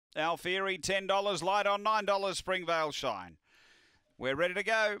Alfieri, $10. Light on, $9. Springvale Shine. We're ready to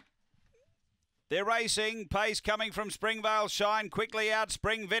go. They're racing. Pace coming from Springvale Shine. Quickly out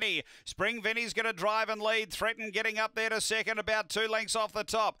Spring Vinny. Spring Vinny's going to drive and lead. Threaten getting up there to second, about 2 lengths off the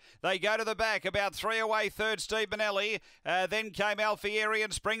top. They go to the back, about 3 away. Third, Steve Benelli. Then came Alfieri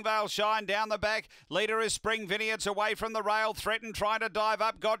and Springvale Shine down the back. Leader is Spring Vinny. It's away from the rail. Threaten trying to dive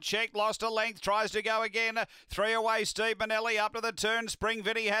up. Got checked. Lost a length. Tries to go again. 3 away, Steve Benelli. Up to the turn. Spring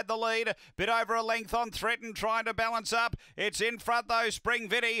Vinny had the lead. Bit over a length on Threaten trying to balance up. It's in front though, Spring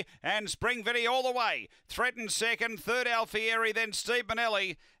Vinny. And Spring Vinny all the way. Threaten second, third Alfieri, then Steve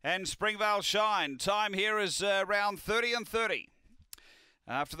Benelli and Springvale Shine. Time here is around 30 and 30.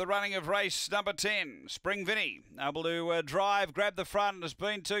 After the running of race number 10, Spring Vinny able to drive, grab the front, has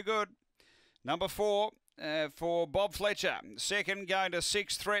been too good. Number 4 for Bob Fletcher. Second going to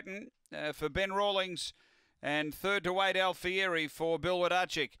 6 Threaten for Ben Rawlings. And third to 8 Alfieri for Bill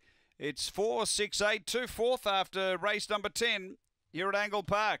Wadachik. It's 4, 6, 8, 2 4th after race number 10 here at Angle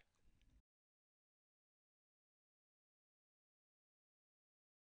Park.